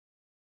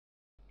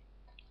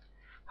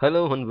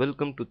Hello and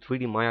welcome to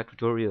 3D Maya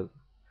tutorial.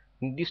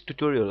 In this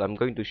tutorial I'm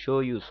going to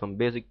show you some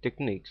basic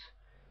techniques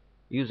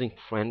using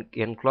Frank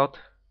cloth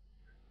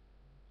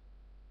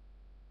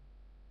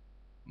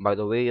by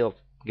the way of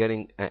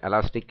getting an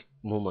elastic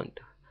movement.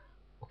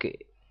 Okay,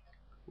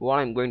 what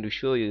I'm going to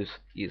show you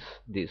is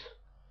this.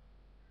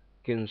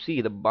 You can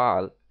see the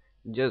ball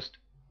just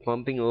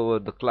pumping over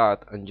the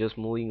cloth and just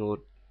moving over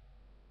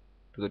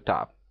to the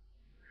top.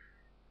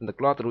 And the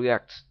cloth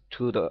reacts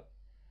to the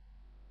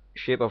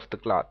shape of the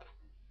cloth.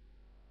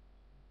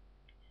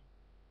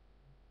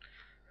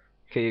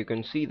 Okay, you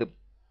can see the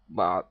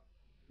bar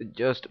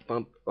just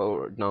pump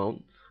over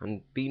down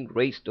and being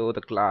raised over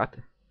the cloth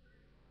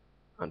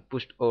and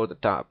pushed over the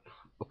top.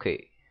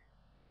 Okay,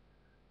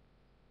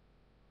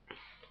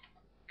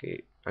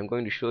 I'm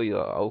going to show you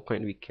how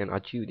we can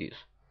achieve this.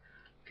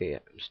 Okay,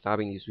 I'm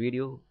stopping this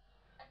video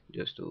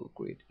just to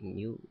create a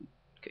new.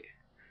 Okay,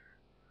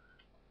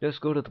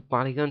 just go to the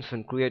polygons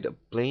and create a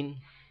plane.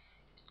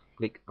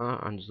 Click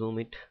R and zoom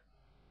it.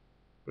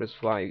 Press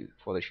 5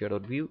 for the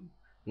shadowed view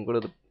and go to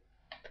the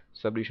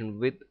subdivision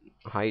width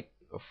height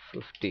of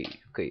 50.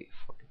 Okay,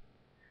 fine.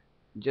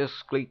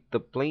 Just click the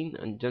plane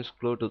and just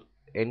go to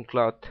end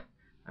cloth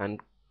and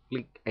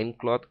click end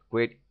cloth,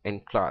 create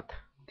end cloth.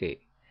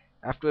 Okay,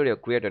 after you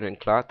create an end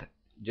cloth,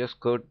 just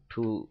go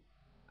to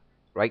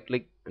right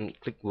click and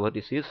click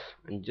vertices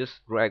and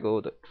just drag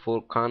over the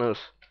four corners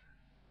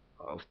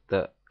of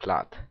the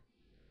cloth.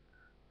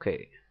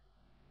 Okay,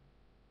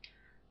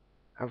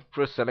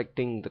 after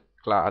selecting the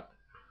cloth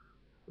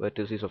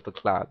vertices of the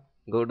cloth,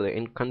 go to the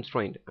end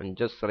constraint and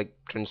just select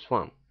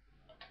transform.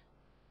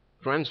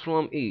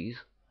 Transform is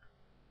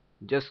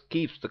just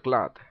keeps the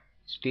cloth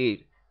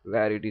state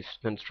where it is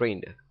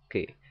constrained.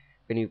 Okay,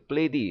 when you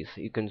play these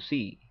you can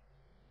see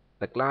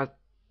the cloth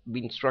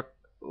being struck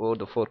over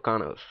the four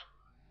corners.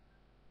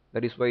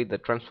 That is why the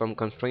transform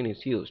constraint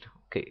is used.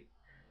 Okay,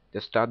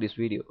 just stop this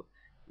video.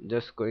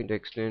 Just going to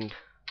extend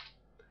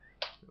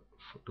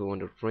for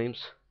 200 frames.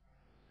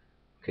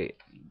 Okay,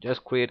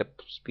 just create a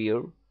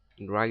sphere,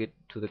 drag it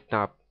to the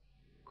top.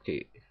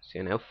 Okay, it's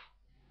enough.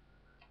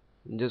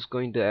 I'm just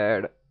going to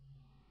add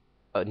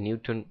a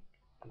Newton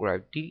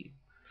gravity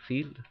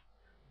field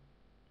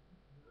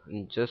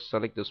and just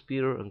select the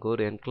sphere and go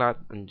to end cloth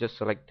and just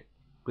select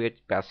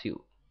create passive.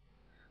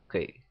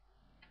 Okay,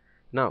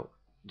 now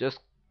just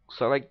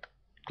select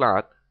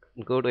cloth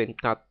and go to end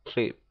cloth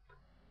shape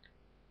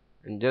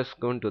and just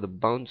go into the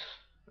bounce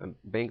and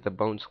make the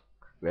bounce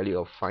value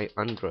of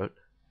 500.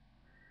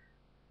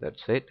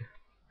 That's it.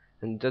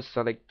 And just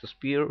select the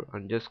sphere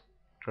and just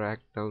drag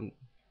down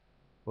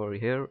over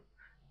here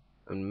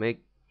and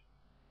make,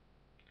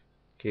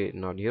 okay,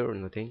 not here,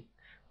 nothing.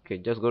 Okay,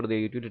 just go to the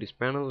utilities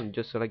panel and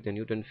just select the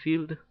Newton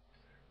field.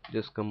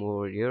 Just come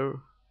over here,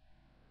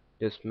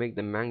 just make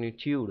the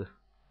magnitude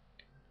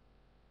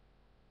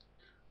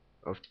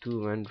of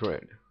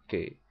 200.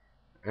 Okay,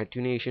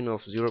 attenuation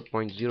of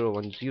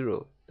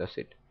 0.010. That's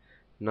it.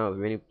 Now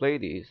when you play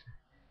this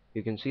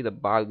you can see the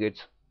ball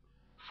gets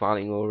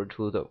falling over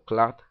to the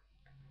cloth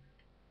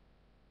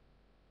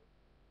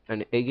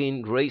and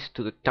again raised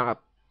to the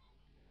top,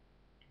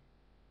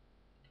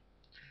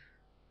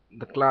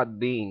 the cloth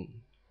being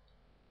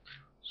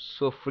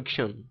so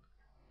friction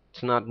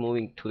it's not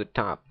moving to the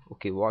top.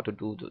 Okay, what to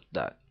do to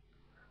that?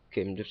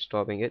 Okay, I'm just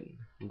stopping it.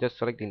 I'm just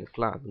selecting the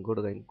cloth and go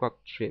to the incorrect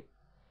shape,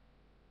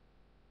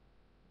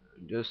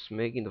 just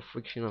making the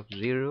friction of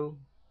 0,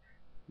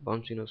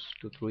 bouncing us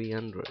to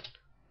 300.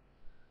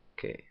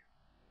 Okay,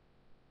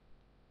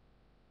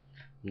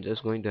 I'm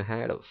just going to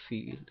add a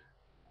field.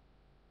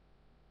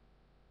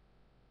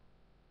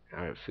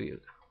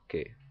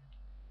 Okay,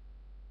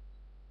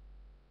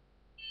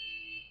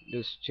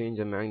 just change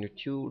the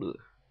magnitude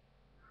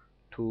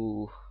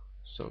to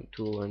some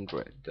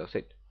 200. That's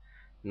it.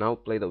 Now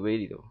play the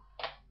video.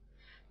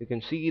 You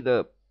can see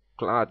the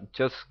cloth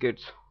just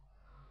gets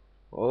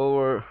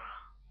over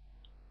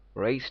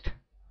raised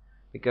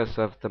because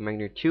of the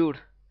magnitude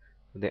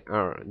they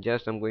are.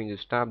 Just I'm going to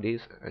stop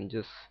this and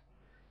just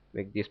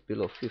make this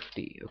below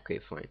 50. Okay,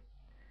 fine.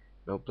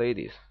 Now play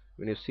this.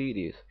 When you see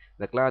this,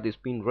 the cloth is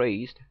being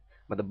raised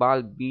but the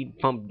ball being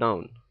pumped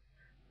down.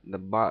 The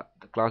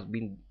cloth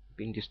being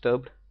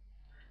disturbed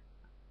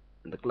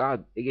and the cloth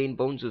again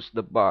bounces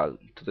the ball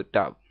to the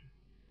top.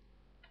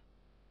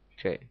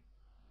 Okay,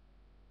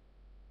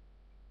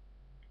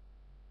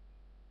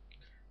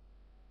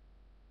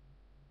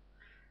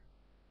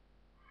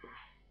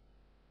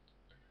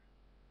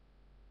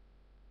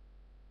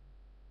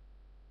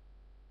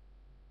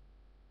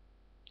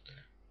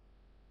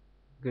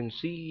 you can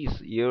see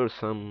here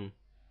some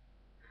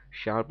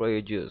sharper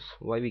edges.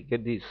 Why we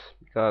get this?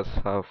 Because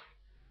of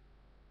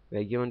we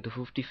are given to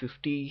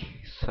 50-50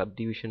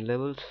 subdivision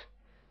levels.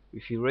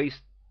 If you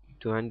raise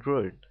to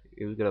 100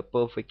 you will get a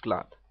perfect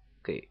cloth.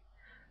 Okay,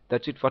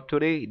 that's it for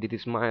today.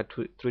 This is my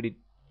 3D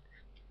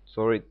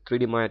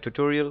Maya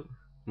tutorial.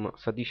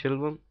 Satish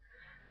Selvam.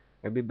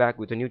 I'll be back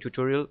with a new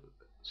tutorial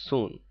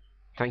soon.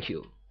 Thank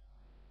you.